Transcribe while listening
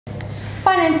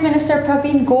Finance Minister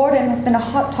Praveen Gordhan has been a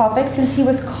hot topic since he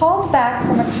was called back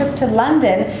from a trip to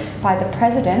London by the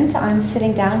President. I'm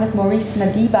sitting down with Maurice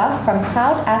Madiba from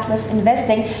Cloud Atlas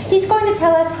Investing. He's going to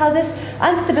tell us how this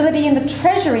instability in the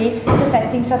Treasury is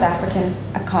affecting South Africa's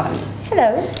economy.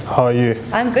 Hello. How are you?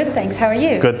 I'm good, thanks. How are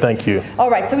you? Good, thank you.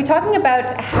 All right, so we're talking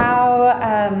about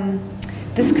how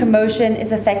this commotion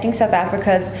is affecting South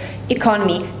Africa's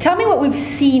economy. Tell me what we've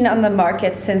seen on the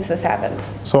markets since this happened.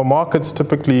 So markets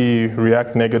typically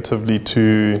react negatively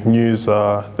to news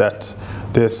that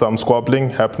there's some squabbling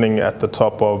happening at the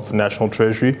top of National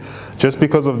Treasury, just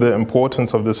because of the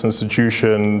importance of this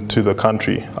institution to the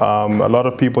country. A lot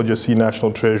of people just see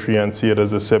National Treasury and see it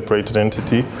as a separated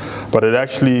entity, but it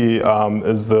actually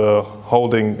is the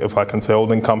holding, if I can say,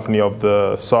 holding company of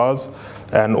the SARS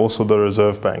and also the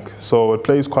Reserve Bank. So it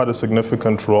plays quite a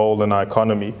significant role in our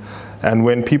economy. And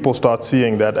when people start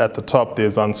seeing that at the top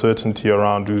there's uncertainty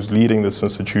around who's leading this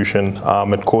institution,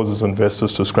 it causes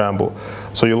investors to scramble.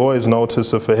 So you'll always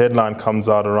notice if a headline comes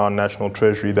out around National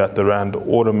Treasury that the Rand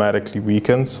automatically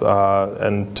weakens.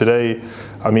 And today,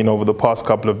 I mean, over the past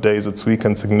couple of days, it's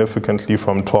weakened significantly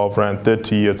from 12 Rand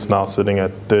 30, it's now sitting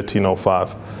at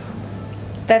 13.05.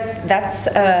 That's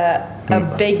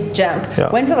a big jump. Yeah.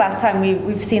 When's the last time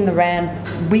we've seen the Rand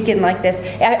weaken like this?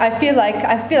 I feel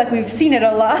like we've seen it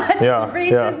a lot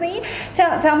recently.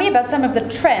 Yeah. Tell me about some of the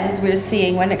trends we're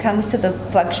seeing when it comes to the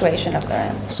fluctuation of the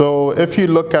Rand. So if you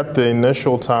look at the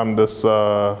initial time this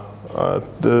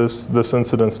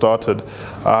incident started,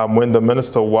 when the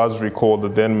minister was recalled, the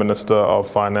then Minister of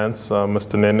Finance,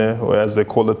 Mr. Nene, or as they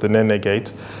call it, the Nene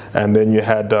Gate, and then you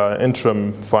had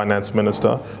interim finance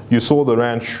minister, you saw the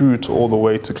Rand shoot all the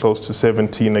way to close to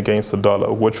 17 against the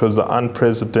dollar, which was the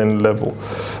unprecedented level.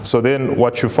 So then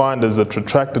what you find is it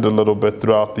retracted a little bit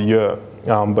throughout the year.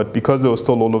 But because there was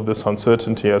still all of this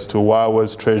uncertainty as to why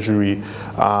was Treasury,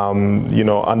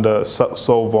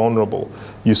 so vulnerable,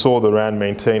 you saw the Rand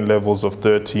maintain levels of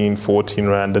 13, 14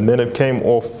 Rand, and then it came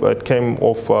off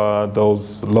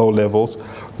those low levels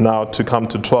now to come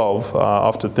to 12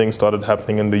 after things started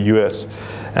happening in the US.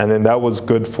 And then that was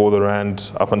good for the Rand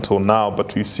up until now,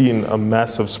 but we've seen a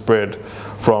massive spread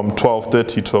from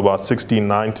 12.30 to about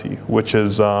 16.90, which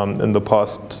is in the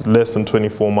past less than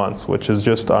 24 months, which is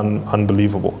just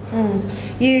unbelievable.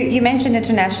 You mentioned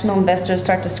international investors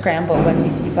start to scramble when we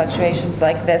see fluctuations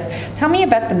like this. Tell me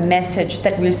about the message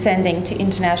that we're sending to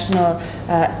international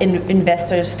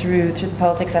investors through the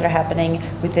politics that are happening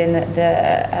within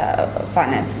the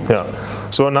finance. Yeah.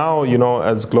 So now,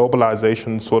 as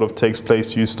globalization sort of takes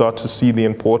place, you start to see the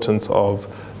importance of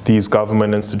these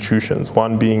government institutions,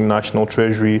 one being National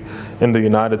Treasury. In the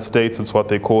United States, it's what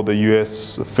they call the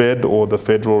US Fed or the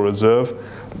Federal Reserve,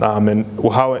 and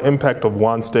how an impact of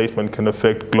one statement can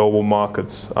affect global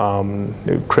markets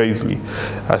crazily.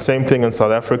 Same thing in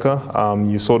South Africa.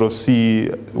 You sort of see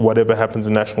whatever happens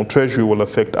in National Treasury will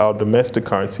affect our domestic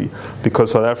currency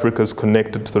because South Africa is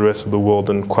connected to the rest of the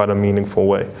world in quite a meaningful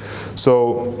way.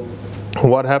 So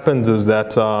what happens is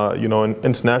that,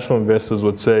 international investors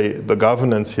would say the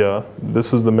governance here,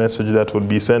 this is the message that would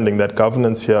be sending, that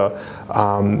governance here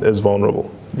is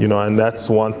vulnerable. And that's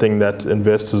one thing that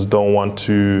investors don't want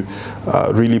to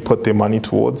really put their money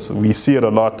towards. We see it a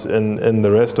lot in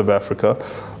the rest of Africa.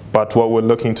 But what we're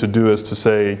looking to do is to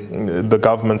say the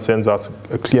government sends out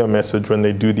a clear message when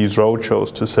they do these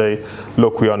roadshows to say,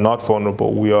 look, we are not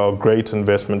vulnerable. We are a great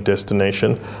investment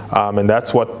destination. And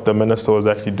that's what the minister was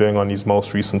actually doing on his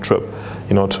most recent trip,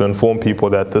 to inform people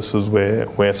that this is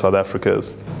where South Africa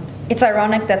is. It's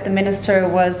ironic that the minister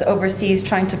was overseas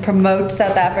trying to promote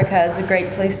South Africa as a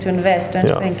great place to invest, don't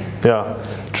you think? Yeah,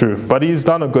 true. But he's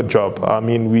done a good job. I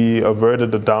mean, we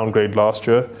averted a downgrade last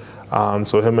year.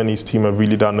 So him and his team have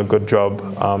really done a good job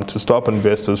to stop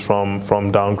investors from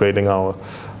downgrading our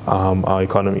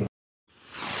economy.